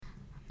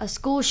A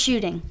school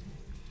shooting.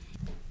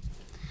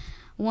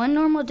 One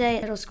normal day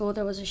at middle school,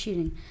 there was a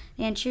shooting.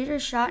 The intruder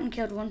shot and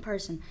killed one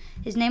person.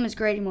 His name was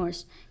Grady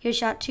Morris. He was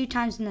shot 2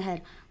 times in the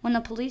head. When the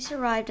police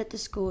arrived at the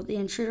school, the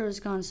intruder was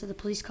gone, so the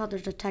police called their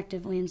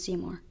detective, Liam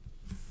Seymour.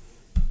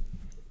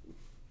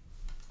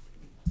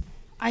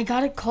 I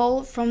got a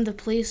call from the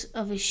police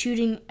of a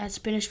shooting at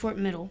Spanish Fort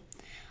Middle.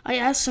 I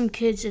asked some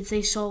kids if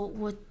they saw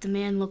what the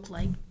man looked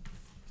like.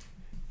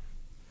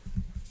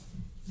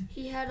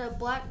 He had a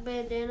black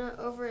bandana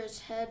over his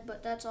head,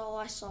 but that's all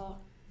I saw.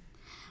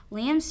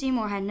 Liam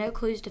Seymour had no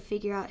clues to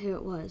figure out who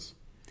it was.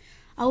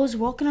 I was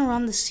walking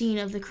around the scene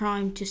of the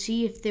crime to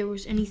see if there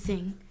was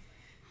anything.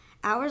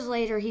 Hours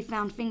later, he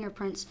found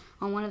fingerprints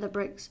on one of the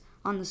bricks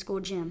on the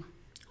school gym.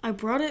 I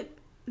brought it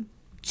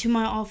to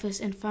my office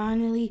and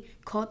finally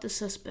caught the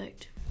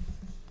suspect.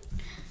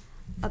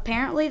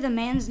 Apparently, the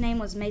man's name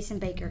was Mason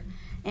Baker,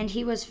 and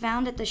he was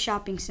found at the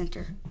shopping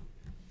center.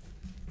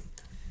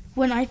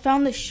 When I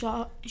found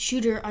the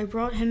shooter, I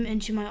brought him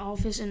into my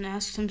office and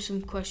asked him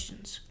some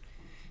questions.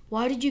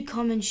 Why did you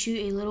come and shoot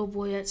a little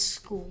boy at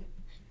school?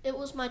 It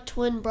was my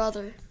twin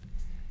brother.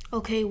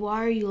 Okay,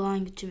 why are you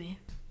lying to me?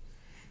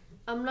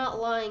 I'm not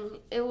lying.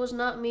 It was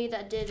not me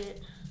that did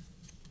it.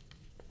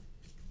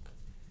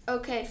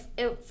 Okay,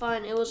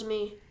 fine, it was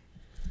me.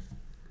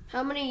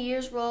 How many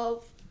years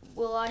will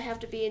I have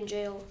to be in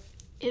jail?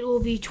 It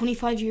will be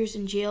 25 years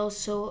in jail,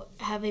 so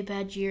have a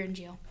bad year in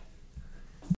jail.